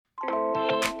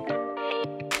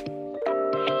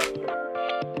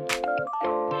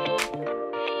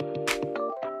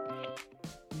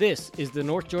This is the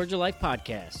North Georgia Life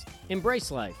Podcast.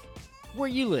 Embrace life where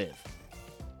you live.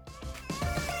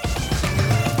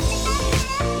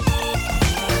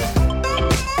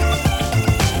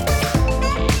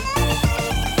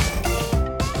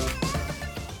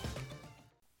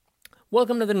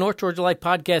 Welcome to the North Georgia Life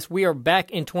Podcast. We are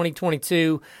back in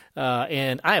 2022,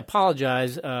 and I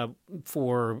apologize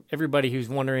for everybody who's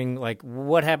wondering, like,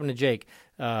 what happened to Jake.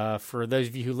 For those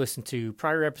of you who listen to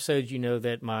prior episodes, you know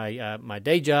that my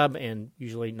day job and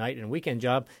usually night and weekend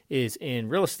job is in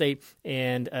real estate,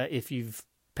 and if you've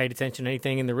paid attention to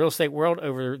anything in the real estate world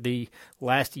over the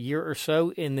last year or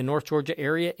so in the North Georgia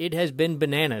area, it has been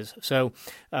bananas. So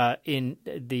in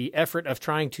the effort of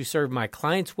trying to serve my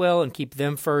clients well and keep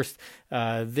them first,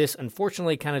 this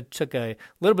unfortunately kind of took a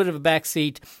little bit of a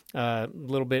backseat, a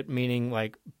little bit meaning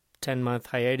like 10-month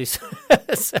hiatus.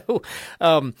 So,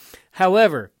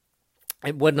 however,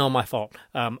 it wasn't all my fault.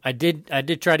 I did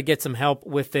try to get some help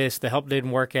with this. The help didn't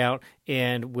work out,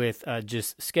 and with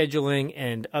just scheduling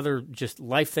and other just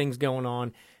life things going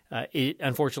on, it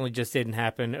unfortunately just didn't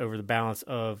happen over the balance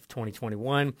of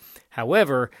 2021.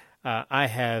 However, I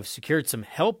have secured some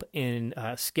help in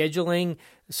scheduling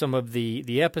some of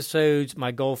the episodes.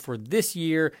 My goal for this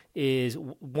year is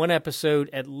one episode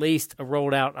at least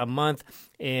rolled out a month,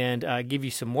 and give you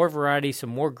some more variety, some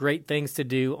more great things to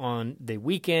do on the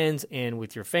weekends and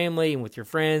with your family and with your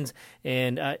friends.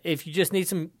 And if you just need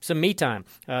some me time,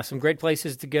 some great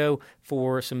places to go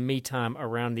for some me time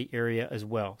around the area as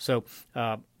well. So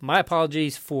my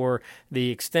apologies for the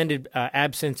extended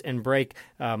absence and break,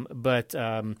 but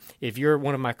if you're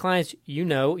one of my clients, you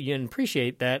know you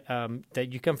appreciate that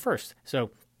that you come first.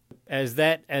 So as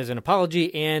an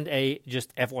apology and a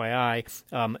just FYI,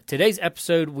 today's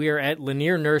episode we are at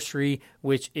Lanier Nursery,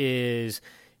 which is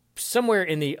somewhere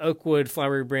in the Oakwood,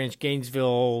 Flowery Branch,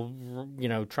 Gainesville,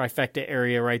 trifecta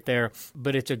area right there.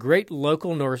 But it's a great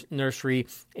local nursery,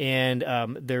 and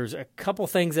there's a couple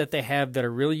things that they have that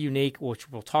are really unique, which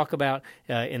we'll talk about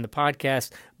in the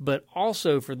podcast. But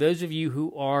also for those of you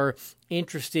who are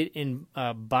interested in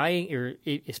buying, or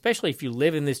especially if you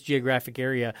live in this geographic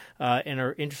area and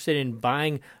are interested in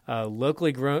buying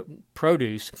locally grown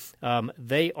produce,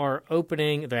 they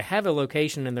have a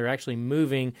location and they're actually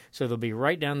moving, so they'll be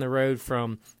right down the road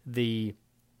from the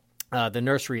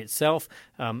nursery itself,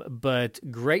 but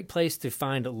great place to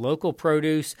find local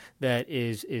produce that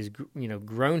is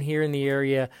grown here in the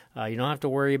area. You don't have to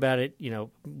worry about it,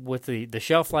 what the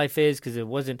shelf life is, because it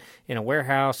wasn't in a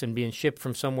warehouse and being shipped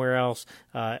from somewhere else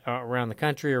around the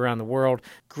country, around the world.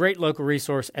 Great local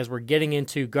resource as we're getting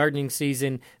into gardening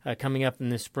season coming up in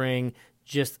the spring.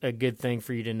 Just a good thing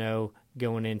for you to know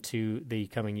going into the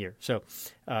coming year. So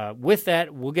with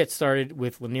that, we'll get started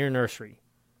with Lanier Nursery.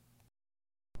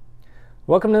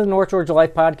 Welcome to the North Georgia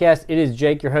Life Podcast. It is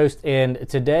Jake, your host, and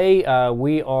today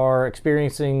we are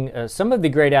experiencing some of the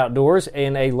great outdoors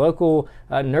in a local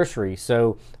nursery.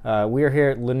 So we are here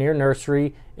at Lanier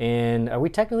Nursery, and are we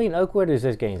technically in Oakwood, or is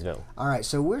this Gainesville? All right,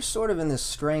 so we're sort of in this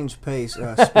strange place.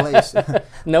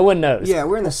 No one knows. Yeah,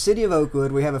 we're in the city of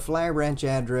Oakwood. We have a Flowery Branch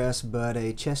address, but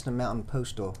a Chestnut Mountain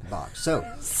postal box. So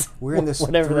we're in this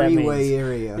three-way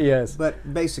area. Yes.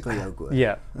 But basically Oakwood.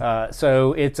 Yeah.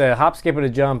 So it's a hop, skip, and a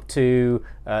jump to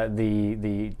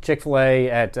the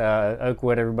Chick-fil-A at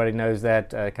Oakwood. Everybody knows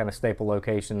that kind of staple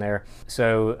location there.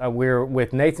 So we're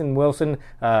with Nathan Wilson.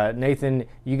 Nathan,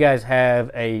 you guys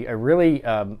have a really,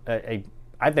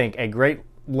 I think, a great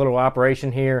little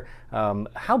operation here.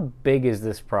 How big is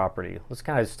this property? Let's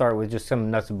kind of start with just some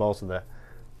nuts and bolts of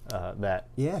that.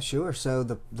 Yeah, sure. So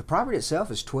the property itself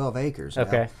is 12 acres.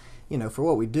 Okay. Now, for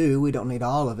what we do, we don't need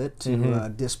all of it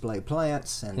to display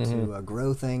plants and to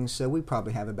grow things. So we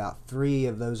probably have about 3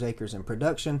 of those acres in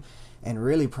production, and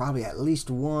really probably at least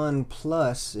 1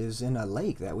 plus is in a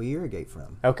lake that we irrigate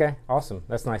from. Okay, awesome.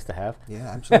 That's nice to have. Yeah,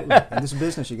 absolutely. In this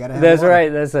business, you got to have That's water.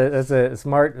 right. That's a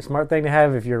smart thing to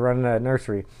have if you're running a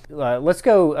nursery. Let's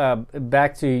go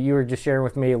back to, you were just sharing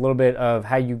with me a little bit of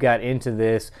how you got into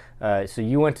this. So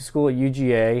you went to school at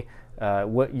UGA.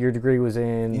 What your degree was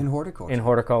in? In horticulture. In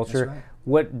horticulture. That's right.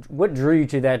 What drew you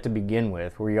to that to begin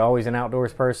with? Were you always an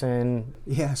outdoors person?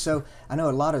 Yeah, so I know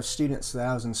a lot of students that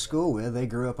I was in school with, they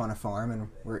grew up on a farm and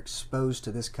were exposed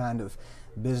to this kind of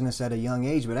business at a young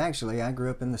age, but actually I grew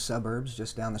up in the suburbs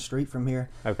just down the street from here.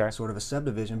 Okay. Sort of a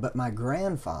subdivision, but my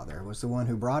grandfather was the one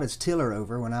who brought his tiller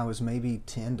over when I was maybe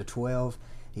 10 to 12.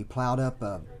 He plowed up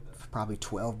a probably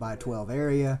 12 by 12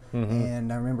 area,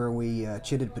 and I remember we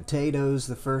chitted potatoes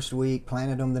the first week,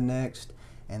 planted them the next,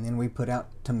 and then we put out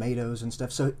tomatoes and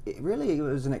stuff. So it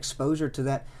was an exposure to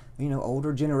that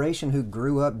older generation who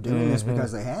grew up doing this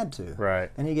because they had to.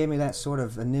 Right. And he gave me that sort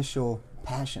of initial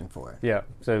passion for it. Yeah.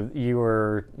 So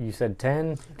you said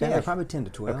 10? Yeah, probably 10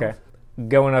 to 12. Okay.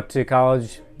 Going up to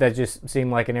college, that just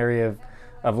seemed like an area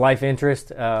of life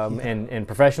interest and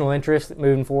professional interest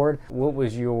moving forward. What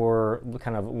was your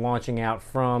kind of launching out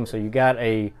from? So you got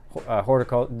a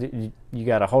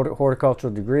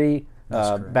horticultural degree,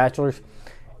 bachelor's.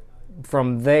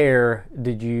 From there,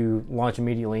 did you launch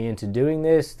immediately into doing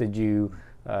this? Did you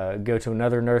go to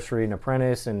another nursery and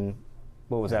apprentice, and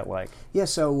what was that like? Yeah,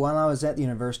 so while I was at the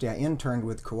university, I interned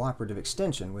with Cooperative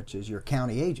Extension, which is your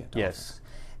county agent office.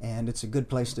 And it's a good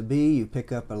place to be. You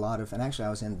pick up a lot of, and actually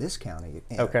I was in this county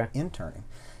interning.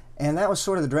 And that was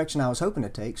sort of the direction I was hoping to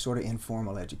take, sort of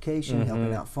informal education,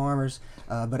 helping out farmers.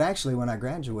 But actually when I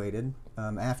graduated,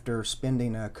 after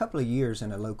spending a couple of years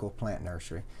in a local plant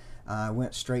nursery, I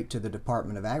went straight to the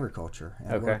Department of Agriculture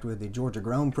and worked with the Georgia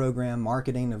Grown Program,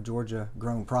 marketing of Georgia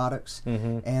grown products,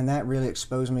 and that really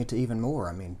exposed me to even more.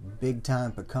 I mean,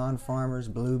 big-time pecan farmers,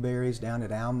 blueberries down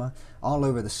at Alma, all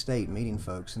over the state, meeting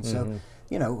folks. And so,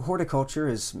 you know, horticulture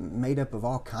is made up of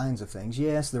all kinds of things.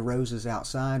 Yes, the roses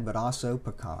outside, but also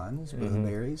pecans,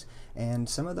 blueberries, and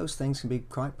some of those things can be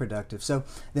quite productive. So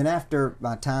then after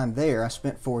my time there, I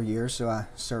spent 4 years, so I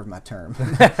served my term.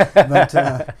 But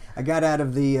I got out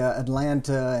of the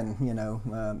Atlanta and, you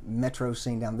know, metro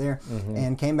scene down there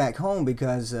and came back home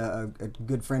because a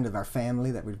good friend of our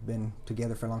family that we've been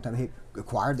together for a long time, he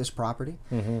acquired this property.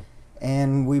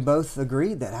 And we both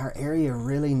agreed that our area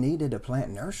really needed a plant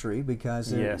nursery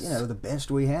because, you know, the best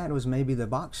we had was maybe the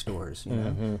box stores, you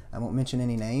know. I won't mention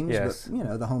any names, but, you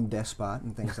know, the Home Despot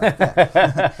and things like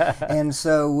that. And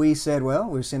so we said, well,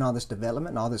 we've seen all this development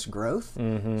and all this growth,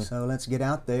 so let's get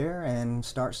out there and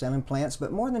start selling plants,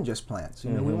 but more than just plants. You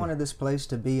know, we wanted this place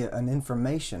to be an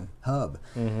information hub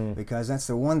because that's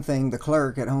the one thing the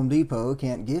clerk at Home Depot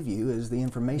can't give you is the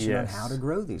information on how to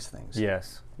grow these things. Yeah.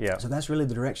 So that's really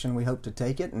the direction we hope to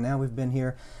take it, and now we've been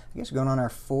here, I guess, going on our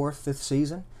fifth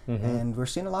season, and we're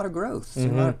seeing a lot of growth.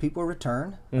 Seeing a lot of people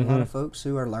return, a lot of folks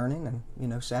who are learning and, you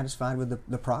know, satisfied with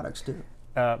the products too.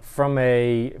 From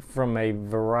a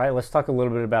variety, let's talk a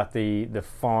little bit about the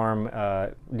farm.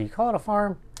 Do you call it a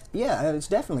farm? Yeah, it's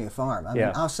definitely a farm. I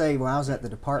mean, I'll say when I was at the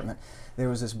department, there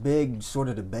was this big sort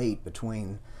of debate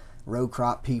between row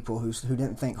crop people who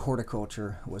didn't think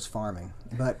horticulture was farming,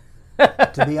 but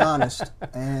to be honest,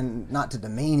 and not to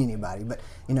demean anybody, but,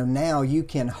 you know, now you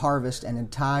can harvest an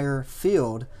entire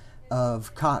field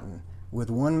of cotton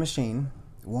with one machine,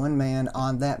 one man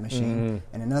on that machine,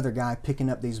 and another guy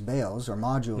picking up these bales or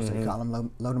modules, they call them,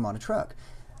 load them on a truck.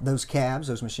 Those cabs,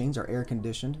 those machines are air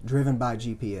conditioned, driven by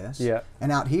GPS. Yeah.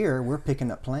 And out here, we're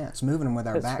picking up plants, moving them with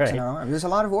our backs and our arms. There's a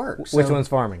lot of work. Which one's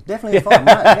farming? Definitely a farm,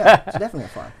 right? Yeah, it's definitely a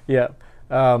farm. Yeah.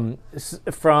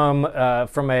 From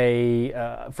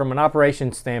an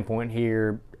operations standpoint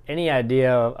here, any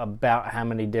idea about how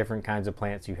many different kinds of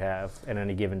plants you have at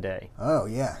any given day? Oh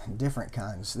yeah, different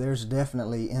kinds. There's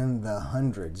definitely in the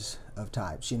hundreds of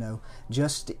types. You know,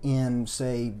 just in,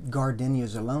 say,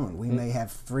 gardenias alone, we may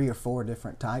have 3 or 4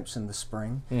 different types in the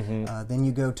spring. Then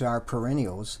you go to our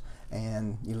perennials,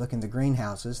 and you look in the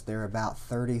greenhouses, they're about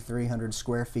 3,300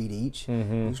 square feet each,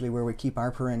 usually where we keep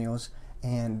our perennials.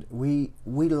 And we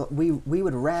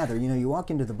would rather, you know, you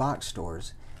walk into the box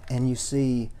stores and you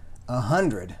see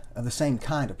 100 of the same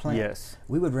kind of plant. Yes.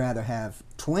 We would rather have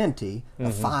 20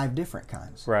 of 5 different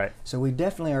kinds. Right. So we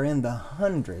definitely are in the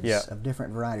hundreds of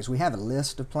different varieties. We have a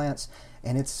list of plants,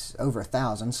 and it's over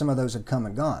 1,000. Some of those have come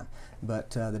and gone.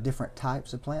 But the different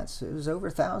types of plants, it was over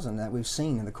 1,000 that we've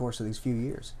seen in the course of these few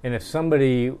years. And if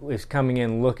somebody is coming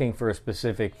in looking for a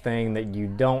specific thing that you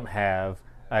don't have,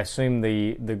 I assume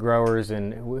the growers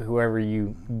and whoever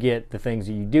you get the things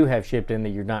that you do have shipped in that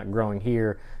you're not growing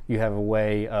here, you have a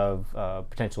way of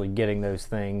potentially getting those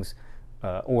things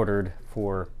ordered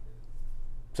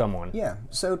someone. Yeah,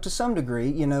 so to some degree,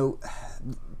 you know,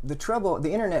 the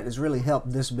internet has really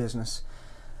helped this business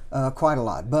quite a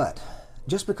lot, but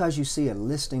just because you see a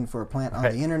listing for a plant on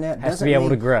the internet doesn't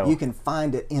mean you can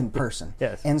find it in person.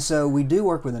 Yes. And so we do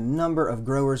work with a number of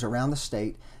growers around the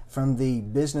state. From the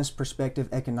business perspective,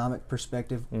 economic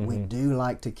perspective, we do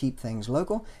like to keep things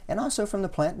local, and also from the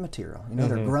plant material. You know,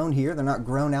 they're grown here. They're not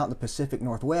grown out in the Pacific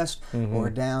Northwest or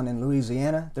down in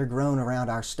Louisiana. They're grown around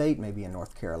our state, maybe in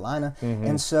North Carolina.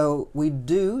 And so we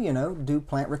do, you know, do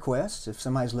plant requests. If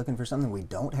somebody's looking for something we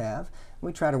don't have,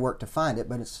 we try to work to find it,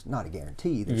 but it's not a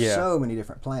guarantee. There's so many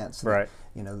different plants that,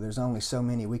 you know, there's only so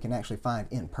many we can actually find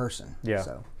in person. Yeah.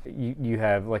 So you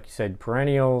have, like you said,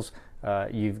 perennials.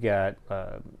 You've got,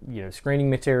 you know, screening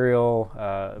material,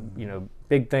 you know,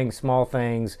 big things, small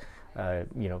things.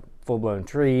 full-blown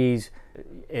trees.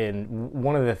 And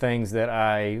one of the things that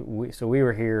so we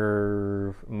were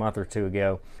here a month or two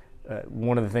ago.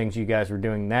 One of the things you guys were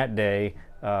doing that day,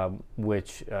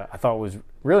 which I thought was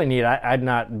really neat. I'd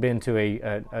not been to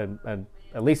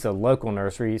at least a local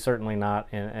nursery, certainly not,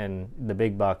 and the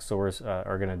big box stores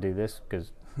are going to do this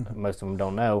because most of them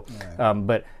don't know. Right.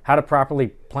 But how to properly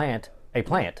plant a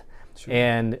plant. Sure.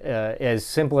 And as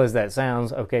simple as that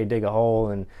sounds, okay, dig a hole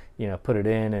and put it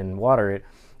in and water it.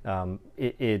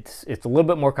 It's a little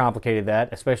bit more complicated than that,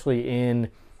 especially in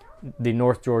the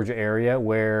North Georgia area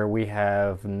where we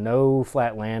have no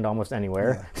flat land almost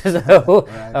anywhere. Yeah. So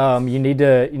right. You need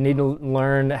to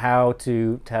learn how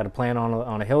to plant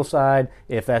on a hillside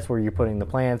if that's where you're putting the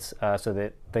plants, so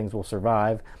that things will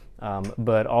survive.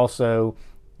 But also,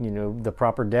 the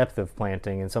proper depth of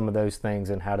planting and some of those things,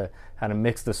 and how to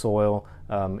mix the soil.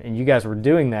 And you guys were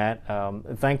doing that.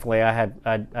 Thankfully,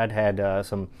 I'd had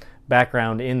some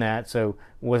background in that, so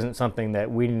it wasn't something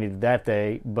that we needed that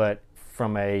day. But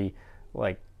from a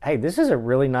hey, this is a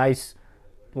really nice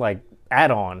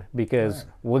add-on, because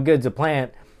right. What good's a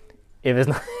plant if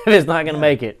it's not going to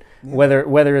make it,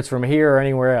 whether it's from here or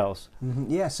anywhere else.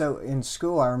 Mm-hmm. Yeah. So in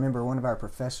school, I remember one of our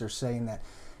professors saying that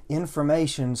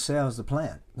information sells the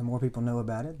plant. The more people know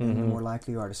about it, then the more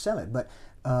likely you are to sell it. But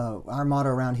our motto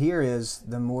around here is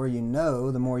the more you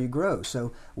know, the more you grow.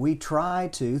 So we try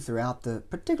to, throughout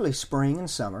particularly spring and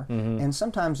summer, and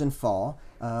sometimes in fall,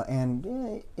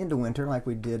 and into winter, like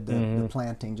we did the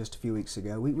planting just a few weeks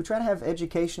ago, we try to have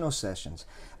educational sessions.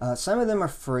 Some of them are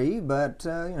free, but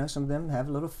some of them have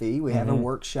a little fee. We have a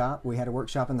workshop. We had a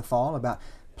workshop in the fall about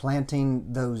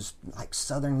planting those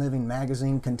Southern Living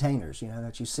magazine containers,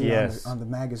 that you see on the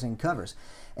magazine covers.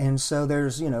 And so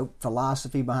there's,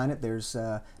 philosophy behind it. There's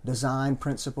design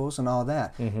principles and all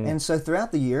that. And so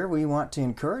throughout the year, we want to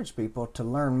encourage people to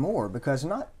learn more, because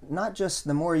not just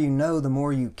the more you know, the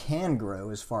more you can grow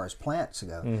as far as plants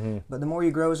go, but the more you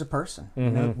grow as a person.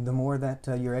 The more that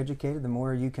you're educated, the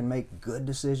more you can make good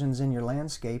decisions in your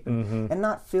landscape and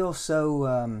not feel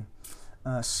so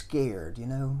scared.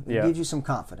 It gives you some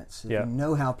confidence. If you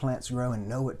know how plants grow and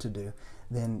know what to do,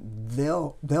 then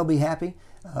they'll be happy,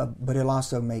 but it'll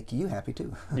also make you happy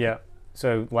too. Yeah.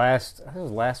 So last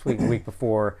week, the week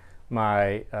before,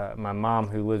 my mom,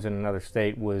 who lives in another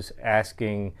state, was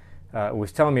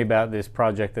telling me about this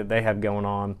project that they have going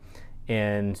on,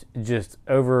 and just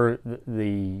over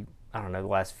the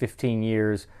last 15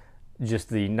 years, just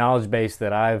the knowledge base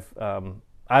that I've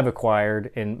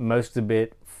acquired, and most of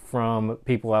it from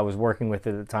people I was working with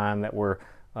at the time that were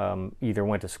either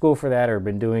went to school for that or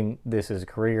been doing this as a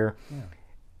career. Yeah.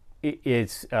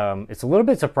 It's a little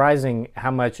bit surprising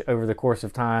how much over the course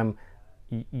of time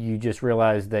you just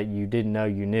realize that you didn't know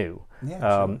you knew. Yeah,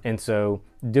 sure. And so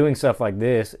doing stuff like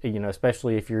this,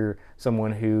 especially if you're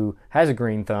someone who has a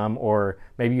green thumb, or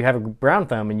maybe you have a brown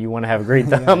thumb and you want to have a green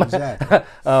thumb, yeah,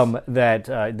 exactly.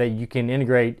 that you can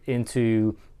integrate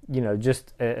into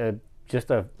just a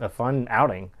fun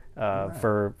outing, right.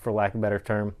 for lack of a better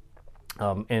term,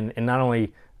 and not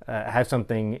only have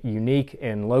something unique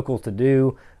and local to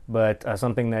do, but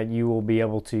something that you will be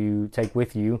able to take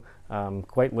with you,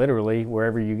 quite literally,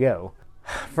 wherever you go.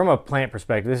 From a plant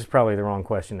perspective, this is probably the wrong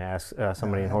question to ask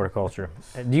somebody in horticulture.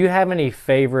 Do you have any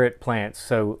favorite plants?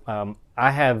 So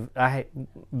I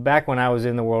back when I was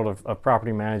in the world of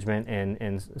property management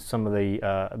and some of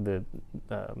the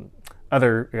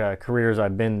other careers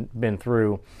I've been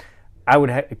through, I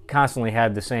would constantly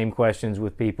have the same questions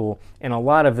with people, and a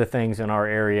lot of the things in our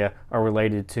area are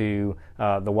related to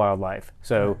the wildlife.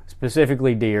 So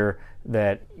specifically deer,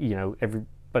 that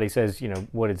everybody says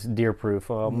what is deer proof.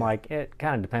 Well, I'm like, it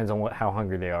kind of depends on how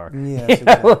hungry they are. Yes,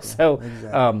 exactly. So,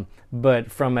 exactly.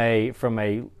 But from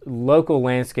a local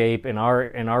landscape in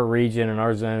our region, in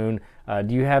our zone,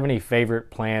 do you have any favorite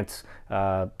plants,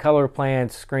 color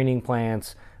plants, screening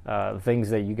plants? Things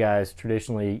that you guys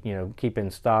traditionally, keep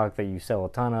in stock that you sell a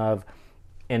ton of,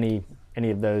 any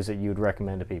of those that you would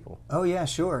recommend to people? Oh yeah,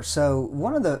 sure. So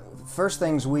one of the first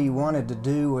things we wanted to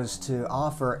do was to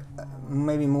offer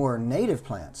maybe more native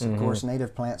plants. Of course,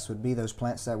 native plants would be those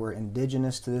plants that were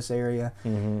indigenous to this area,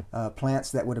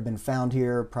 plants that would have been found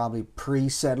here probably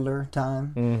pre-settler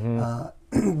time,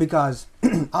 because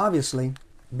obviously,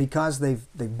 because they've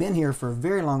been here for a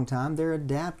very long time, they're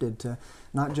adapted to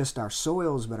not just our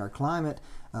soils, but our climate,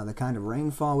 the kind of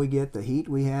rainfall we get, the heat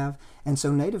we have. And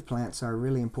so native plants are a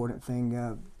really important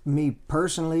thing. Me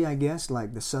personally, I guess,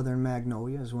 like the southern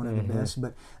magnolia is one of the best.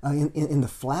 But in the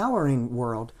flowering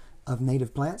world of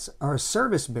native plants are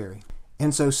serviceberry.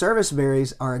 And so service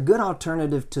berries are a good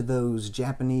alternative to those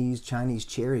Japanese, Chinese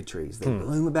cherry trees. They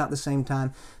bloom about the same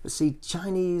time. But see,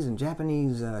 Chinese and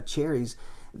Japanese cherries,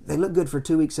 they look good for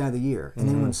 2 weeks out of the year. And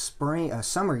then when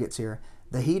summer gets here,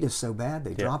 the heat is so bad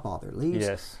they drop all their leaves.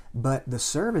 Yes. But the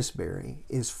service berry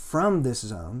is from this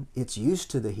zone. It's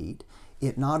used to the heat.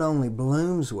 It not only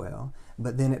blooms well,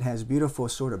 but then it has beautiful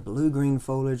sort of blue-green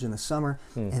foliage in the summer,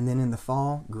 and then in the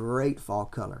fall, great fall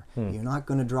color. You're not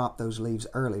going to drop those leaves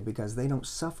early because they don't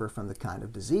suffer from the kind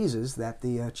of diseases that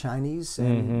the Chinese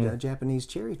and Japanese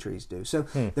cherry trees do. So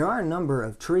there are a number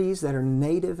of trees that are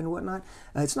native and whatnot.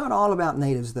 It's not all about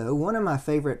natives, though. One of my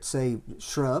favorite, say,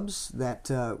 shrubs that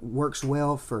works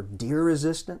well for deer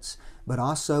resistance, but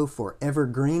also for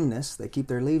evergreenness. They keep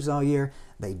their leaves all year.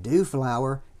 They do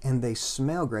flower, and they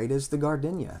smell great, is the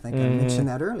gardenia. I think I mentioned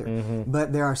that earlier.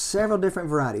 But there are several different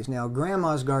varieties. Now,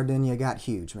 Grandma's gardenia got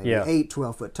huge, maybe 8,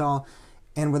 12 foot tall.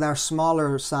 And with our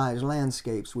smaller size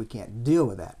landscapes, we can't deal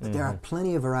with that. But there are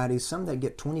plenty of varieties, some that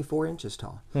get 24 inches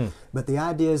tall. But the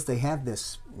idea is they have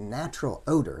this natural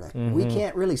odor that we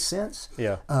can't really sense,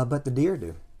 but the deer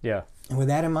do. Yeah. And with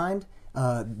that in mind,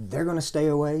 they're going to stay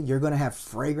away. You're going to have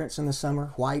fragrance in the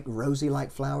summer, white,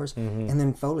 rosy-like flowers, and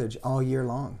then foliage all year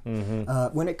long.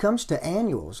 When it comes to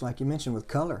annuals, like you mentioned with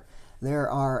color, there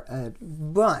are a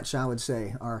bunch, I would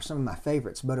say, are some of my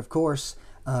favorites. But of course,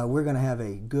 we're going to have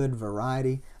a good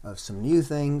variety of some new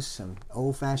things, some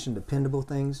old-fashioned, dependable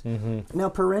things. Now,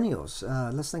 perennials.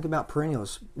 Let's think about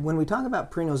perennials. When we talk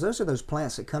about perennials, those are those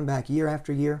plants that come back year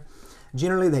after year.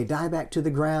 Generally, they die back to the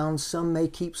ground. Some may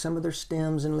keep some of their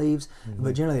stems and leaves,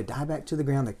 but generally they die back to the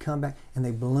ground, they come back, and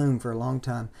they bloom for a long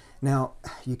time. Now,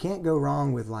 you can't go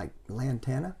wrong with, like,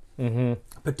 lantana,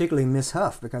 particularly Miss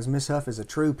Huff, because Miss Huff is a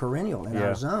true perennial in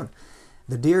our zone.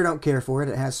 The deer don't care for it.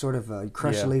 It has sort of a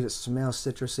crushed leaf that smells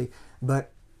citrusy,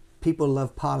 but people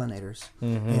love pollinators.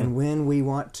 And when we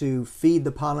want to feed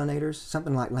the pollinators,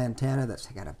 something like lantana that's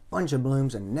got a bunch of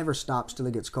blooms and never stops till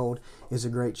it gets cold is a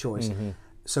great choice.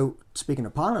 So speaking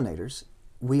of pollinators,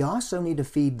 we also need to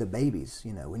feed the babies.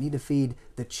 You know, we need to feed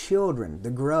the children,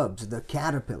 the grubs, the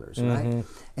caterpillars, right?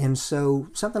 And so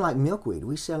something like milkweed,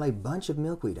 we sell a bunch of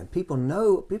milkweed, and people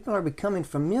are becoming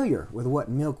familiar with what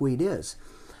milkweed is.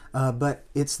 But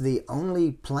it's the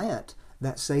only plant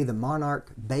that, say, the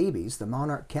monarch babies, the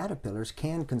monarch caterpillars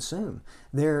can consume.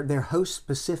 They're host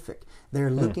specific.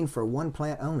 They're looking for one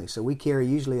plant only. So we carry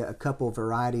usually a couple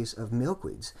varieties of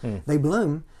milkweeds. They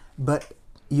bloom, but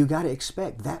you got to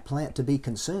expect that plant to be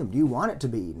consumed. You want it to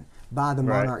be eaten by the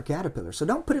monarch caterpillar. So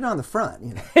don't put it on the front.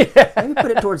 You know, maybe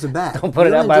put it towards the back. Don't put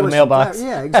it out by the mailbox.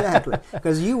 Yeah, exactly,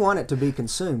 because you want it to be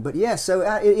consumed. But yeah, so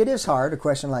it is hard, a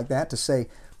question like that, to say.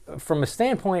 From a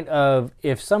standpoint of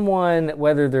if someone,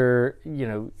 whether they're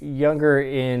younger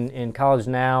in college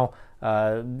now,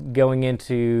 going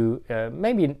into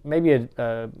maybe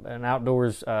an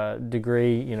outdoors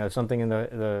degree, something in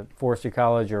the forestry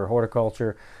college or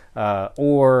horticulture,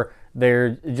 or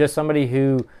they're just somebody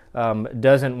who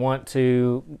doesn't want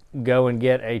to go and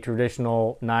get a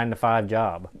traditional 9-to-5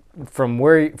 job. From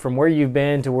where you've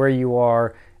been to where you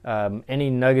are, any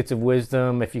nuggets of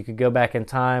wisdom, if you could go back in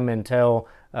time and tell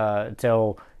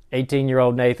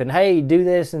 18-year-old Nathan, hey, do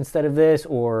this instead of this,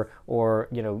 or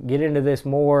get into this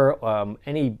more.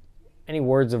 Any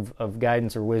words of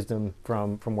guidance or wisdom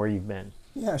from where you've been?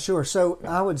 Yeah, sure. So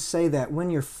I would say that when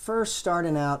you're first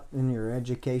starting out in your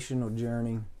educational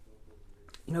journey,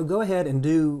 go ahead and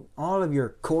do all of your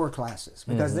core classes,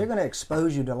 because they're going to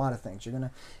expose you to a lot of things. You're going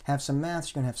to have some maths,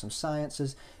 you're going to have some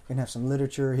sciences, you're going to have some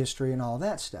literature, history, and all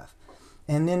that stuff.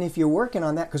 And then if you're working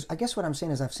on that, because I guess what I'm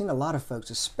saying is I've seen a lot of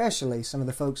folks, especially some of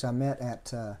the folks I met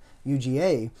at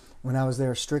UGA when I was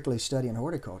there strictly studying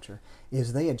horticulture,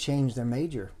 is they had changed their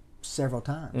major several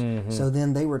times. So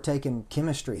then they were taking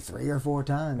chemistry 3 or 4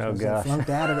 times. Oh, gosh. They flunked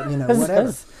out of it,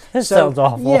 whatever. This sounds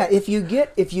awful. Yeah, if you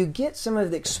get some of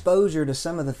the exposure to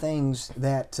some of the things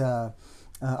that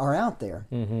are out there,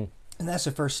 and that's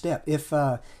the first step. If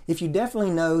you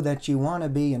definitely know that you want to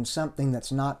be in something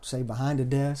that's not, say, behind a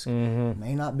desk,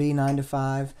 may not be 9 to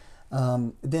 5,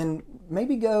 then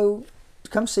maybe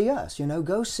come see us.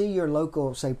 Go see your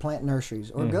local, say, plant nurseries,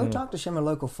 or go talk to some of the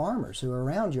local farmers who are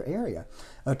around your area,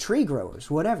 tree growers,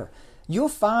 whatever. You'll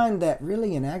find that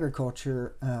really in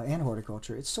agriculture and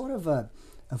horticulture, it's sort of a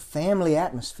family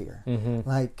atmosphere.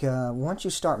 Like once you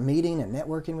start meeting and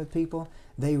networking with people,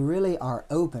 they really are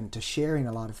open to sharing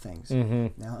a lot of things.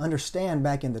 Now, understand,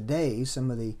 back in the day,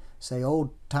 some of the, say,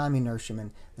 old-timey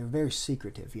nurserymen, they were very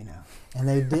secretive, and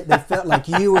they felt like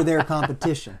you were their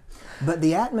competition. But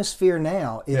the atmosphere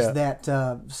now is that,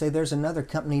 say, there's another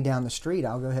company down the street,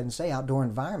 I'll go ahead and say, Outdoor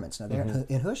Environments. Now, they're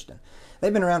in Houston.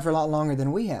 They've been around for a lot longer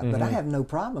than we have, but I have no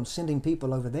problem sending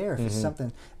people over there if it's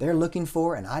something they're looking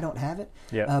for and I don't have it,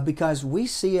 because we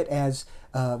see it as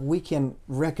we can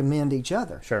recommend each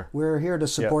other. Sure. We're here to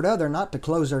support other, not to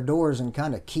close our doors and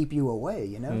kind of keep you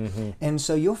away, And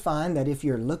so you'll find that if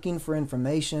you're looking for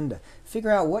information to figure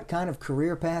out what kind of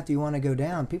career path you want to go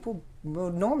down, people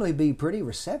will normally be pretty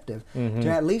receptive to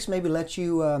at least maybe let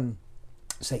you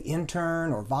say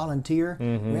intern or volunteer.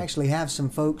 We actually have some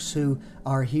folks who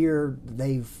are here,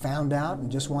 they've found out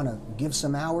and just want to give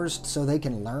some hours so they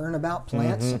can learn about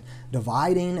plants and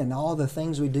dividing and all the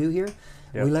things we do here.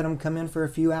 We let them come in for a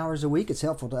few hours a week. It's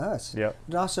helpful to us.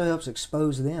 It also helps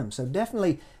expose them. So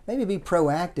definitely maybe be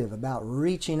proactive about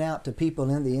reaching out to people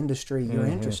in the industry you're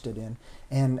interested in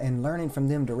and learning from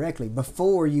them directly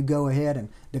before you go ahead and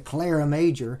declare a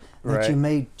major that you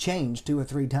may change 2 or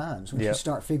 3 times when you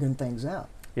start figuring things out.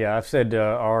 Yeah, I've said to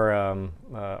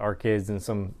our kids and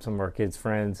some of our kids'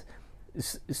 friends,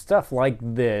 stuff like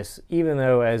this, even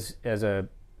though as a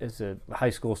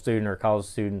high school student or college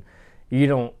student, you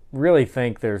don't really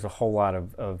think there's a whole lot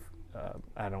of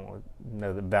I don't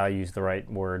know that value is the right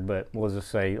word, but we'll just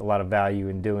say a lot of value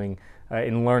in doing,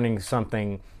 in learning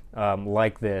something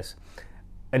like this,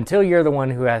 until you're the one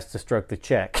who has to stroke the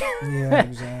check. Yeah,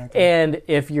 exactly. And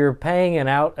if you're paying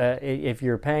if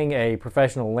you're paying a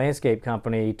professional landscape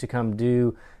company to come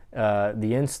do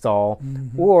the install,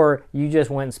 or you just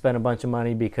went and spent a bunch of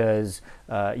money because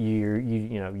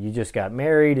you just got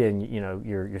married and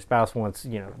your spouse wants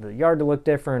the yard to look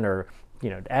different, or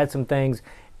to add some things,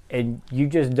 and you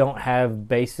just don't have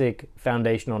basic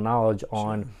foundational knowledge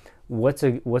on what's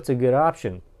a good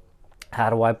option. How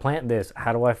do I plant this?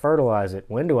 How do I fertilize it?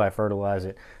 When do I fertilize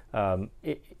it?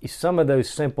 Some of those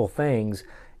simple things,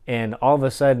 and all of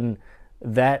a sudden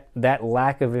that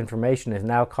lack of information is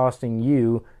now costing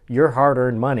you your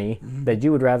hard-earned money that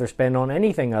you would rather spend on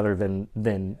anything other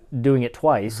than doing it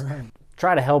twice. Right.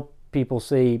 Try to help people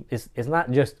see it's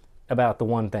not just about the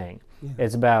one thing.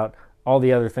 It's about all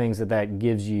the other things that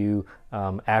gives you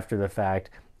after the fact.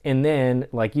 And then,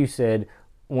 like you said,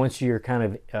 once you're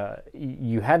kind of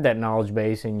you had that knowledge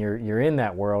base and you're in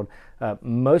that world,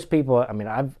 most people, I mean,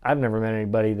 I've never met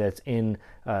anybody that's in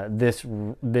this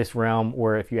realm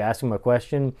where if you ask them a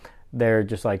question, they're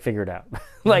just like, figure it out.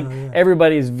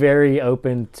 Everybody's very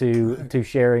open to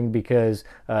sharing, because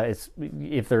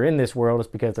if they're in this world, it's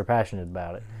because they're passionate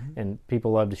about it, and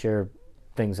people love to share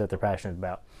things that they're passionate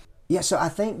about. Yeah, so I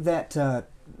think that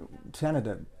kind of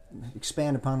to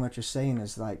expand upon what you're saying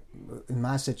is, like, in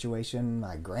my situation,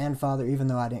 my grandfather, even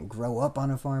though I didn't grow up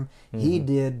on a farm, he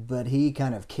did, but he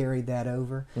kind of carried that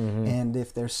over. And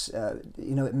if there's,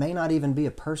 it may not even be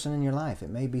a person in your life. It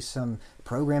may be some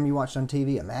program you watched on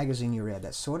TV, a magazine you read,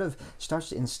 that sort of starts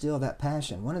to instill that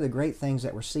passion. One of the great things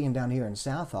that we're seeing down here in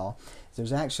Southall,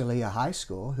 there's actually a high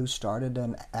school who started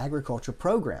an agriculture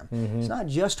program. It's not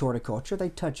just horticulture, they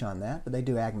touch on that, but they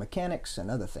do ag mechanics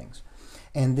and other things.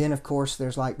 And then, of course,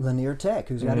 there's like Lanier Tech,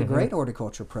 who's got a great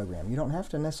horticulture program. You don't have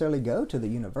to necessarily go to the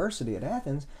university at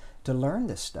Athens to learn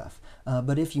this stuff.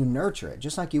 But if you nurture it,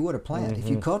 just like you would a plant, if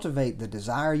you cultivate the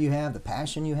desire you have, the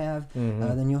passion you have,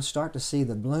 then you'll start to see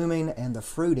the blooming and the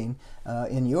fruiting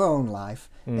in your own life.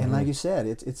 And like you said,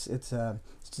 it's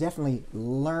definitely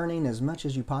learning as much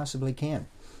as you possibly can.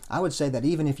 I would say that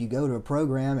even if you go to a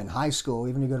program in high school,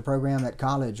 even if you go to a program at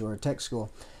college or a tech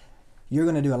school, you're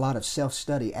going to do a lot of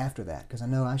self-study after that, because I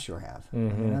know I sure have. I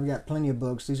mean, I've got plenty of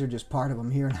books. These are just part of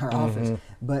them here in our office.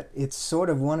 But it's sort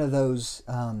of one of those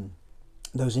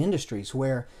industries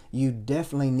where you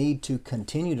definitely need to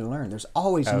continue to learn. There's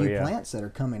always new plants that are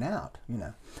coming out,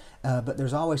 but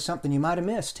there's always something you might have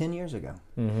missed 10 years ago.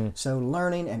 So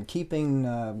learning and keeping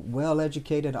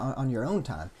well-educated on your own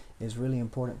time is really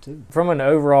important too. From an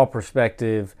overall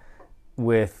perspective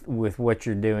with what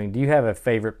you're doing, do you have a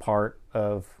favorite part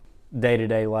of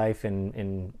day-to-day life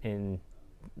in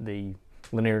the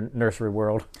Lanier nursery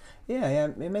world? Yeah,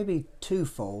 it may be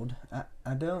twofold.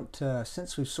 I don't,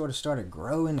 since we've sort of started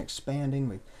growing, expanding,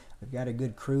 we've got a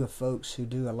good crew of folks who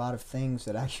do a lot of things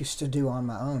that I used to do on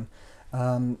my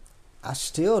own. I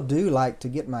still do like to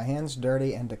get my hands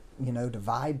dirty and to,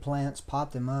 divide plants,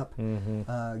 pot them up,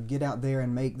 get out there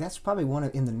and make, that's probably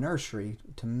in the nursery,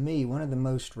 to me, one of the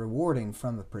most rewarding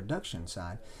from the production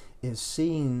side is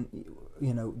seeing,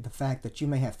 the fact that you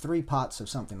may have 3 pots of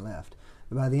something left,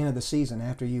 by the end of the season,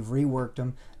 after you've reworked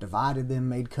them, divided them,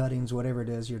 made cuttings, whatever it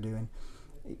is you're doing,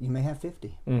 you may have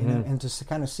 50. You know? And to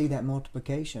kind of see that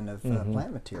multiplication of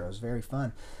plant material is very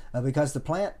fun, because the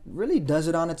plant really does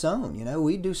it on its own. You know,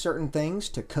 we do certain things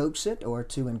to coax it or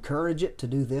to encourage it to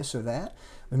do this or that.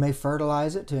 We may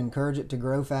fertilize it to encourage it to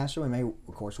grow faster. We may,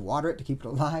 of course, water it to keep it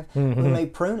alive. We may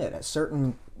prune it at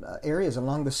certain areas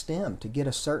along the stem to get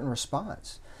a certain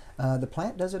response. The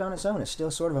plant does it on its own. It's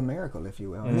still sort of a miracle, if you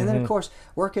will. And then, of course,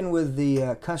 working with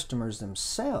the customers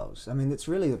themselves. I mean, it's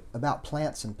really about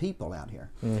plants and people out here.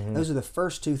 Those are the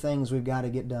first two things we've got to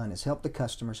get done, is help the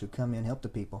customers who come in, help the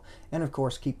people, and, of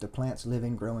course, keep the plants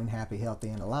living, growing, happy, healthy,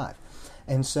 and alive.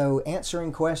 And so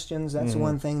answering questions, that's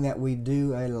one thing that we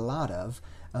do a lot of.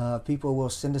 People will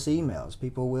send us emails.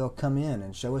 People will come in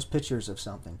and show us pictures of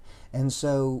something. And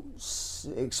so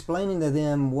explaining to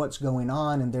them what's going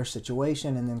on in their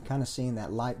situation, and then kind of seeing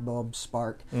that light bulb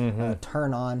spark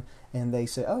turn on, and they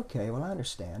say, okay, well, I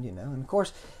understand, you know. And of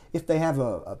course, if they have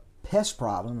a pest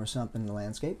problem or something in the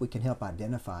landscape, we can help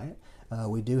identify it.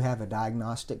 We do have a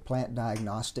plant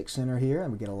diagnostic center here,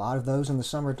 and we get a lot of those in the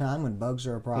summertime when bugs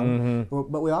are a problem.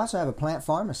 But we also have a plant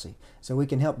pharmacy, so we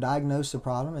can help diagnose the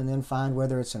problem and then find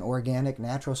whether it's an organic,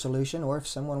 natural solution, or if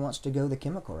someone wants to go the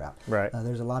chemical route. Right.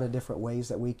 There's a lot of different ways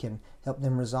that we can help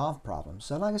them resolve problems.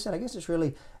 So like I said, I guess it's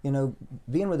really, you know,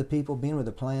 being with the people, being with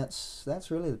the plants,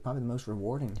 that's really probably the most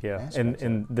rewarding aspect.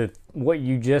 And what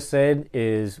you just said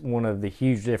is one of the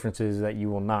huge differences that you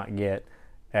will not get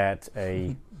at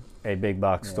a big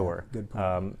box store, good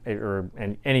point.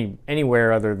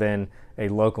 Anywhere other than a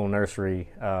local nursery.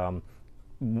 I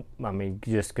mean,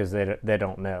 just because they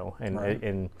don't know,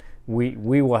 and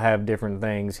we will have different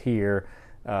things here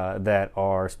that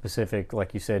are specific,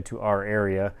 like you said, to our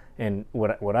area. And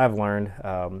what I've learned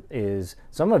is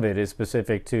some of it is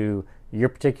specific to your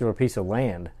particular piece of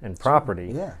land and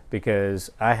property. Yeah.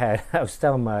 Because I was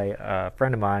telling my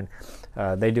friend of mine,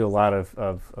 they do a lot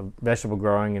of vegetable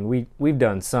growing, and we've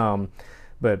done some,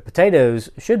 but potatoes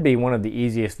should be one of the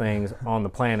easiest things on the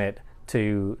planet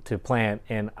to plant.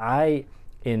 And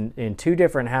in two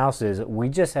different houses, we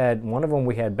just had one of them,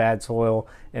 we had bad soil,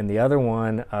 and the other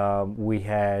one we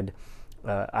had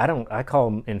I call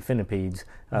them infinipedes.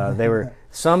 They were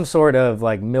some sort of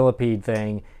like millipede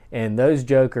thing, and those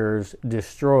jokers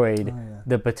destroyed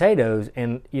the potatoes.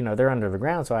 And you know, they're under the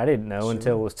ground, so I didn't know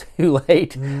until it was too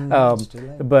late. It's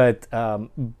too late.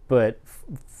 But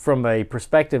from a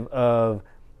perspective of,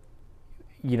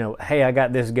 you know, hey, I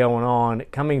got this going on,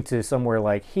 coming to somewhere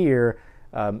like here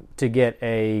to get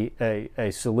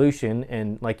a solution,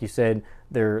 and like you said,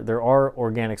 there are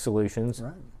organic solutions.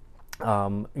 Right.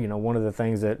 You know, one of the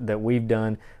things that we've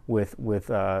done with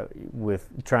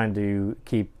trying to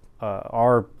keep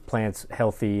our plants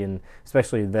healthy, and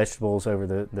especially vegetables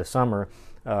over the summer,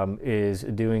 is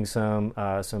doing some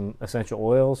essential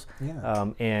oils,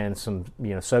 and some,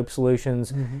 you know, soap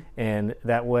solutions, and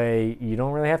that way you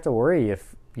don't really have to worry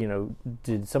if, you know,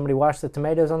 did somebody wash the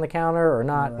tomatoes on the counter or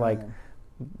not. Right. Like,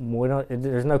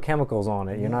 there's no chemicals on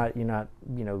it. You're not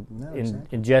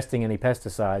ingesting any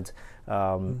pesticides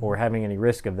or having any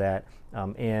risk of that.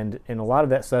 And a lot of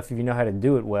that stuff, if you know how to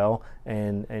do it well,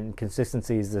 and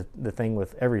consistency is the thing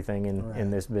with everything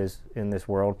in this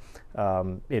world,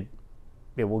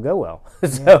 it will go well.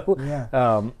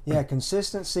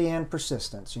 Consistency and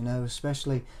persistence. You know,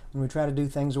 especially when we try to do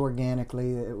things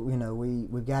organically. You know,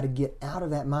 we've got to get out of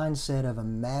that mindset of a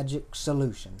magic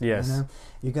solution. Yes. You know,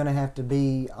 you're going to have to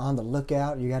be on the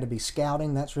lookout. You got to be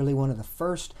scouting. That's really one of the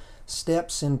first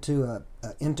steps into a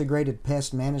integrated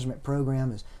pest management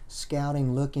program, is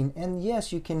scouting, looking. And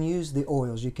yes, you can use the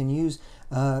oils. You can use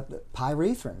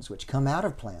pyrethrins, which come out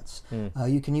of plants.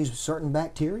 You can use certain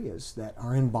bacterias that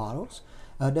are in bottles.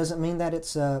 Doesn't mean that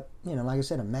it's like I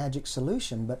said, a magic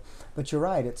solution, but you're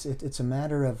right. It's a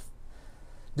matter of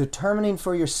determining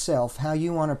for yourself how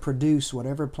you want to produce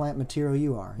whatever plant material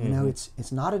you are. You know,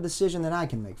 it's not a decision that I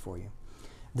can make for you.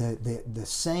 The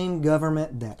same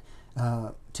government that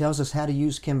tells us how to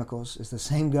use chemicals is the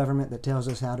same government that tells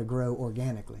us how to grow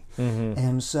organically.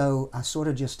 And so I sort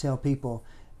of just tell people,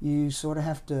 you sort of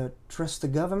have to trust the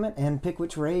government and pick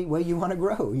which way you want to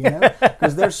grow, you know,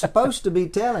 because they're supposed to be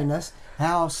telling us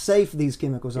how safe these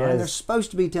chemicals are. Yes. And they're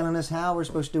supposed to be telling us how we're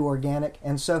supposed to do organic.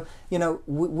 And so, you know,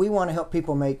 we want to help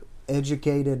people make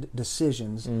educated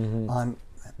decisions on,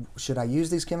 should I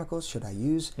use these chemicals? Should I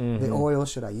use the oil?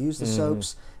 Should I use the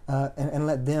soaps? And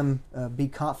let them be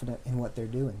confident in what they're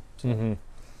doing. So.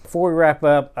 Before we wrap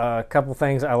up, a couple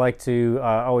things I like to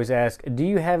always ask. Do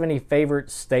you have any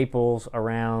favorite staples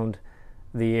around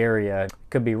the area?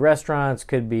 Could be restaurants,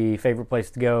 could be favorite place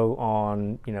to go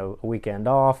on, you know, a weekend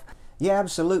off. Yeah,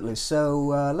 absolutely.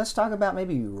 So let's talk about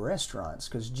maybe restaurants,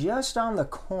 because just on the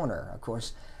corner, of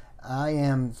course, I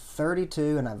am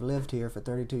 32 and I've lived here for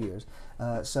 32 years.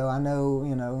 So I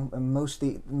know, most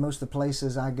of the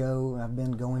places I go, I've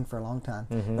been going for a long time.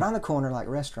 But on the corner, like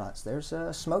restaurants, there's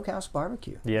a Smokehouse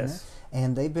Barbecue. Yes.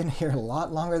 And they've been here a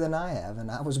lot longer than I have,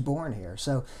 and I was born here.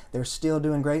 So they're still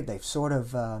doing great. They've sort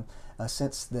of,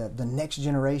 since the next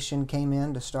generation came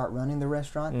in to start running the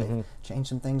restaurant, they've changed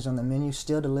some things on the menu.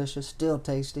 Still delicious, still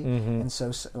tasty. And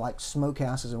so, like,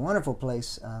 Smokehouse is a wonderful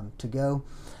place to go.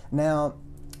 Now,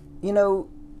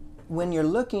 when you're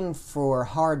looking for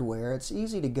hardware, it's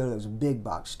easy to go to those big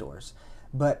box stores.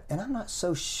 And I'm not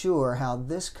so sure how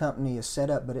this company is set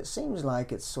up, but it seems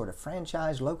like it's sort of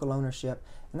franchise, local ownership,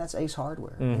 and that's Ace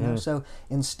Hardware. So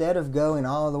instead of going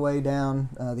all the way down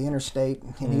the interstate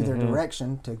in either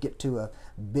direction to get to a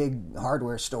big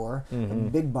hardware store,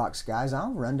 big box guys,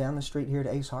 I'll run down the street here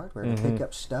to Ace Hardware to pick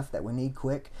up stuff that we need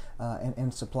quick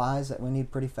and supplies that we need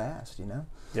pretty fast.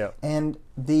 Yeah. And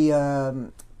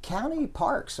the county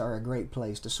parks are a great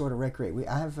place to sort of recreate.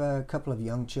 I have a couple of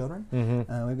young children.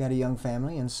 We've got a young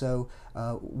family, and so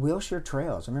Wilshire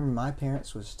Trails. I remember my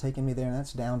parents was taking me there, and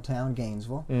that's downtown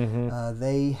Gainesville.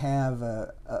 They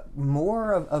have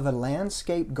more of a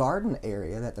landscape garden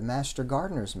area that the master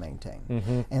gardeners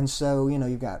maintain. And so,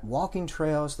 you've got walking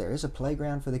trails. There is a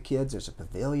playground for the kids. There's a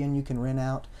pavilion you can rent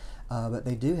out. But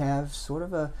they do have sort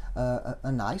of a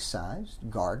nice-sized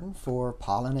garden for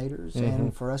pollinators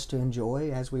and for us to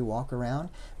enjoy as we walk around.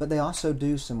 But they also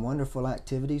do some wonderful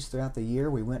activities throughout the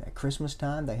year. We went at Christmas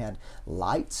time. They had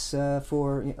lights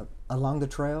for along the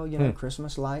trail,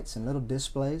 Christmas lights and little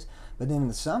displays. But then in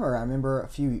the summer, I remember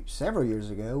several years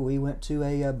ago, we went to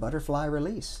a butterfly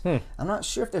release. I'm not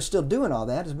sure if they're still doing all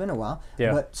that. It's been a while.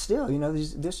 Yeah. But still,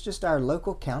 this is just our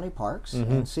local county parks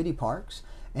and city parks.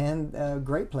 And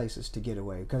great places to get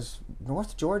away, because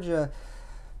North Georgia,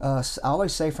 I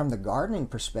always say from the gardening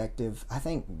perspective, I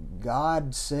think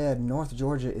God said North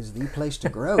Georgia is the place to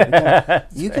grow.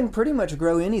 You can pretty much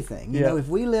grow anything. You know, if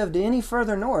we lived any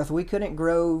further north, we couldn't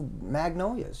grow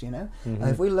magnolias.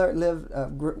 If we lived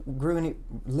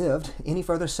any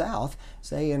further south,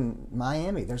 say in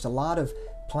Miami, there's a lot of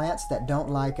plants that don't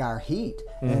like our heat,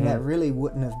 and that really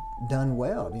wouldn't have done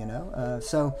well.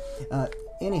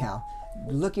 Anyhow,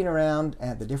 looking around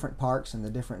at the different parks and the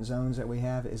different zones that we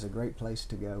have is a great place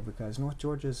to go, because North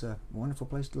Georgia is a wonderful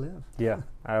place to live. Yeah,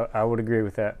 I would agree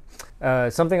with that.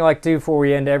 Something I like to do before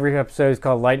we end every episode is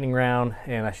called Lightning Round,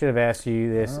 and I should have asked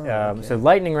you this. Okay. So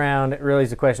Lightning Round really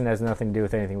is a question that has nothing to do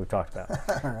with anything we've talked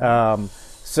about.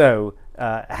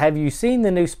 Right. Have you seen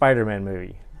the new Spider-Man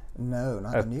movie? No,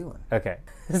 not the new one. Okay.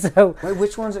 So wait,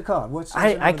 which one's it called?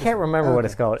 I can't remember what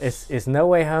it's called. It's No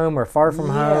Way Home or Far From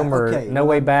Home or No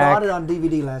Way Back. I bought it on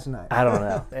DVD last night. I don't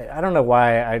know. I don't know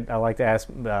why I like to ask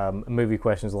movie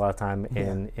questions a lot of time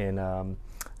in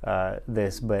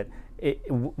this, but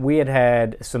we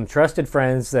had some trusted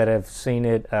friends that have seen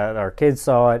it. Our kids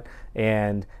saw it,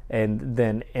 and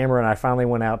then Amber and I finally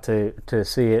went out to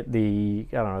see it.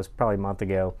 It was probably a month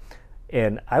ago.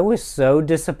 And I was so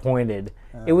disappointed.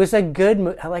 It was a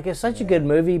good it's such a good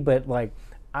movie, but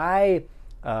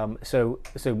so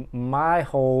my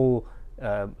whole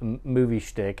movie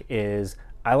shtick is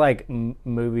I like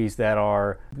movies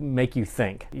that make you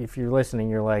think. If you're listening,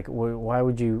 you're like, why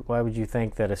would you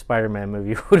think that a Spider-Man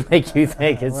movie would make you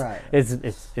think? It's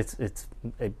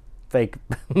a fake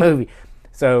movie.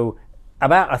 So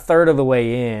about a third of the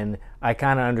way in, I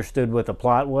kind of understood what the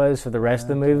plot was for the rest of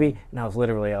the movie, and I was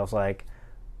like,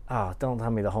 oh, don't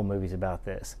tell me the whole movie's about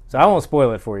this. So I won't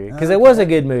spoil it for you, because it was a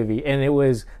good movie, and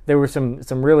there were some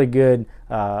really good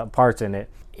parts in it.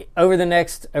 Over the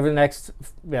next,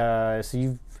 so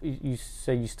you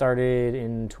say you started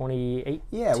in 2018?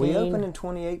 Yeah, we opened in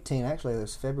 2018. Actually, it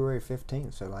was February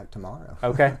 15th, so like tomorrow.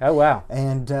 Okay. Oh, wow.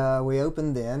 And we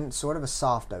opened then, sort of a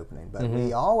soft opening, but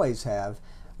we always have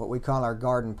what we call our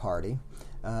garden party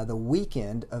the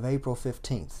weekend of April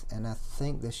 15th. And I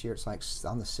think this year it's like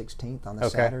on the 16th, on the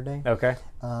Saturday. Okay.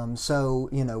 So,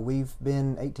 we've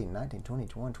been 18, 19, 20,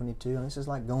 21, 22, and this is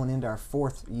like going into our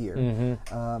fourth year,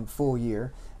 full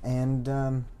year.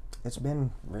 And it's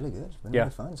been really good. It's been really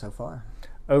fun so far.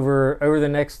 Over the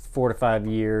next 4 to 5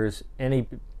 years, any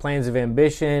plans of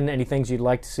ambition, any things you'd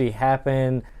like to see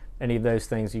happen, any of those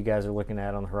things you guys are looking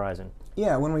at on the horizon?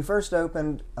 Yeah, when we first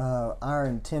opened, our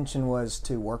intention was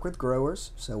to work with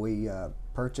growers. So we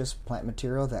purchased plant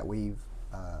material that we've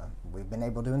been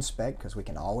able to inspect, because we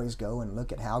can always go and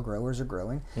look at how growers are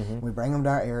growing. We bring them to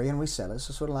our area and we sell it.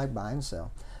 So sort of like buy and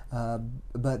sell.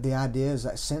 But the idea is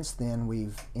that since then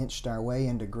we've inched our way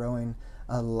into growing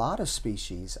a lot of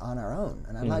species on our own,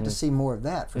 and I'd like to see more of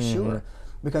that for sure,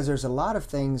 because there's a lot of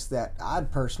things that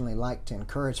I'd personally like to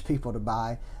encourage people to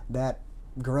buy that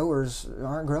growers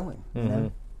aren't growing. You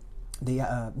know,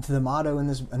 the motto in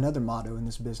this, another motto in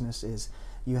this business is,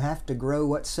 you have to grow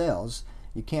what sells.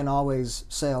 You can't always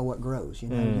sell what grows. You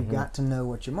know, you've got to know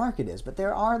what your market is. But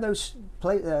there are those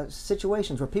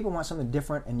situations where people want something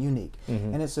different and unique,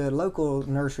 and it's a local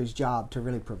nursery's job to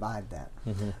really provide that.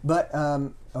 But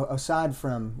aside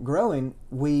from growing,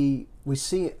 we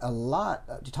see a lot.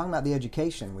 Talking about the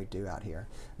education we do out here,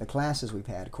 the classes we've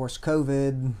had. Of course,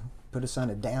 COVID put us on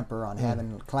a damper on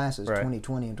having classes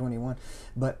 2020 and 21,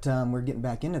 but we're getting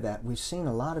back into that. We've seen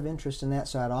a lot of interest in that,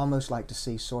 so I'd almost like to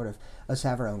see sort of us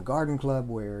have our own garden club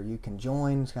where you can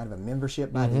join. It's kind of a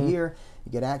membership by the year.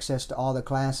 You get access to all the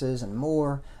classes and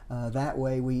more. That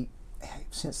way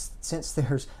since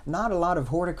there's not a lot of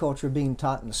horticulture being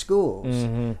taught in the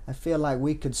schools, I feel like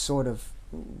we could sort of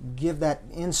give that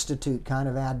institute kind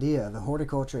of idea, the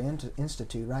horticulture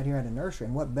institute right here at a nursery.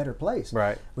 And what better place?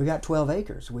 Right. We got 12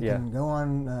 acres. We can go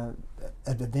on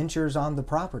adventures on the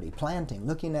property, planting,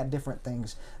 looking at different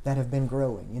things that have been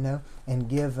growing, you know, and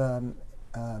give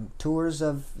tours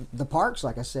of the parks,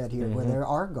 like I said here, where there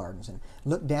are gardens, and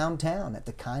look downtown at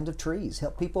the kind of trees,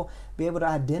 help people be able to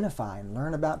identify and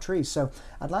learn about trees. So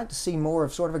I'd like to see more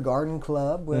of sort of a garden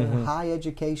club with a high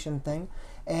education thing.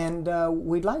 And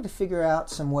we'd like to figure out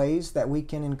some ways that we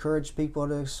can encourage people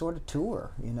to sort of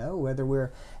tour, you know,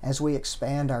 whether as we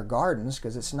expand our gardens,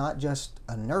 because it's not just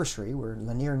a nursery, we're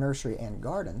Lanier Nursery and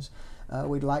Gardens,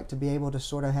 we'd like to be able to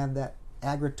sort of have that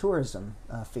agritourism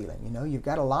feeling. You know, you've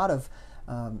got a lot of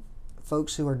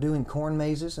folks who are doing corn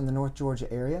mazes in the North Georgia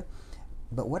area,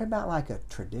 but what about like a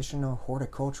traditional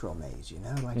horticultural maze, you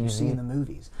know, like you see in the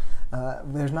movies?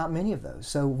 There's not many of those.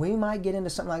 So we might get into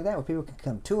something like that where people can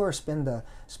come tour, spend a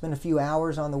few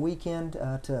hours on the weekend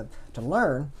to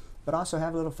learn, but also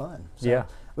have a little fun. So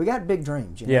we got big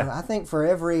dreams, you know. I think for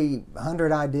every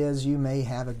 100 ideas, you may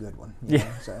have a good one. You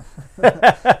know? So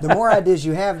the more ideas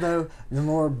you have, though, the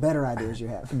more better ideas you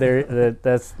have.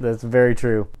 That's very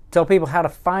true. Tell people how to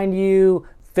find you,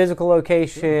 physical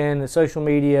location, social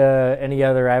media, any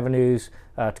other avenues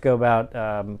to go about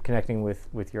connecting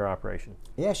with your operation.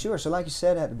 Yeah, sure. So like you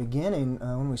said at the beginning,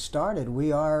 when we started,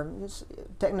 we are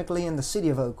technically in the city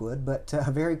of Oakwood, but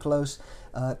very close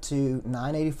to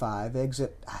 985,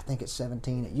 exit, I think it's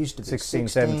 17. It used to be 16,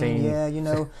 17. Yeah, you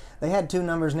know, they had two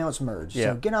numbers, now it's merged.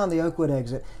 So get on the Oakwood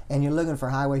exit, and you're looking for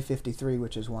Highway 53,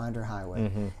 which is Winder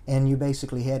Highway, and you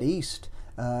basically head east.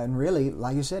 And really,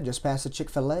 like you said, just past the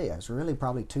Chick-fil-A, it's really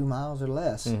probably 2 miles or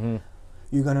less.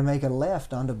 You're going to make a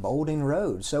left onto Boulding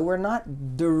Road. So we're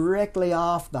not directly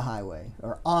off the highway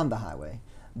or on the highway,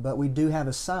 but we do have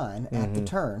a sign at the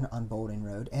turn on Boulding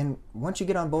Road. And once you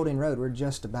get on Boulding Road, we're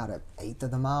just about 1/8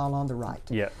 of the mile on the right.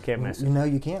 Yeah, can't miss it. You know,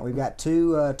 you can't. We've got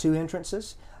two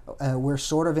entrances. We're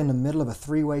sort of in the middle of a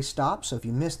three-way stop, so if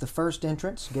you miss the first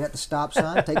entrance, get at the stop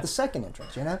sign, take the second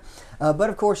entrance, you know. But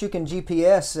of course, you can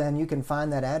GPS, and you can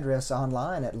find that address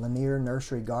online at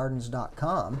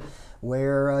LanierNurseryGardens.com,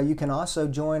 where you can also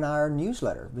join our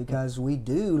newsletter, because we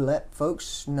do let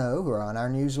folks know who are on our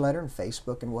newsletter and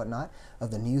Facebook and whatnot of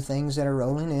the new things that are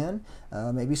rolling in,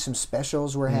 maybe some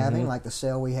specials we're having, like the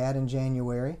sale we had in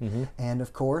January. And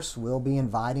of course, we'll be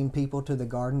inviting people to the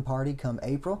garden party come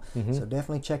April. So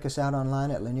definitely check us out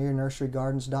online at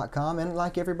LanierNurseryGardens.com. And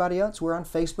like everybody else, we're on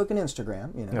Facebook and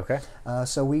Instagram, you know. Okay.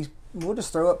 So we'll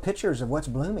just throw up pictures of what's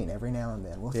blooming every now and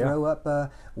then. We'll throw up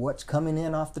what's coming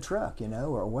in off the truck, you know,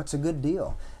 or what's a good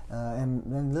deal,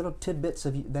 and little tidbits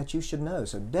that you should know.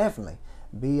 So definitely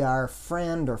be our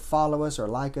friend, or follow us, or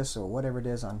like us, or whatever it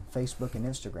is on Facebook and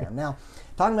Instagram. Now,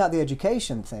 talking about the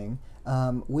education thing,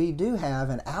 we do have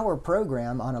an hour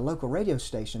program on a local radio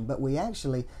station, but we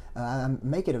actually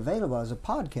make it available as a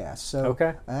podcast. So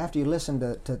after you listen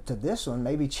to this one,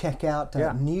 maybe check out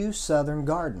New Southern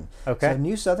Garden. So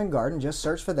New Southern Garden, just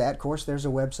search for that. Of course, there's a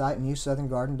website,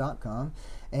 newsoutherngarden.com.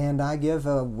 And I give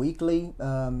a weekly,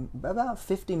 about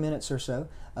 50 minutes or so,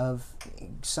 of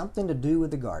something to do with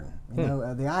the garden. You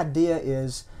know, the idea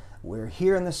is we're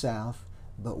here in the South,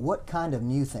 but what kind of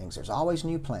new things? There's always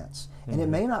new plants. And it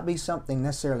may not be something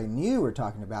necessarily new we're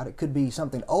talking about. It could be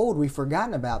something old we've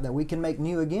forgotten about that we can make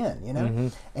new again, you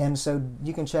know? And so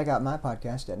you can check out my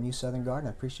podcast at New Southern Garden.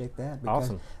 I appreciate that.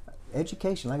 Because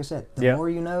education, like I said, the more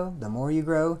you know, the more you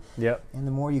grow, and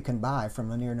the more you can buy from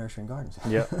Lanier Nursery and Gardens.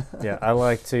 I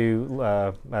like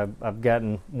to, I've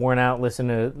gotten worn out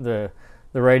listening to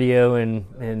the radio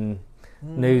and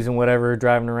news and whatever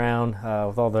driving around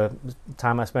with all the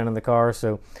time I spend in the car.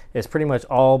 So it's pretty much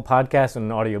all podcasts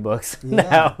and audiobooks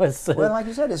now. Well, like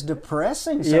you said, it's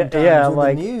depressing sometimes with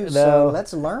like, the news, no. so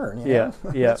let's learn. Yeah,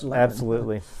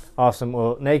 absolutely. Awesome.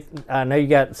 Well, Nate, I know you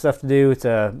got stuff to do. It's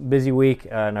a busy week,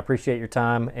 and I appreciate your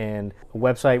time. And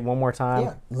website one more time.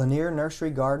 Yeah,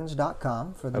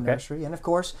 LanierNurseryGardens.com for the nursery. And, of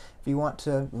course, if you want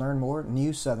to learn more,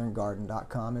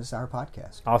 NewSouthernGarden.com is our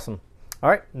podcast. Awesome. All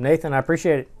right, Nathan, I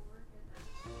appreciate it.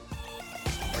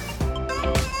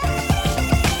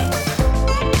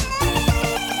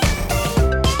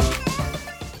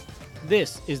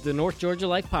 This is the North Georgia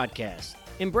Life Podcast.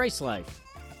 Embrace life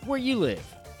where you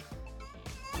live.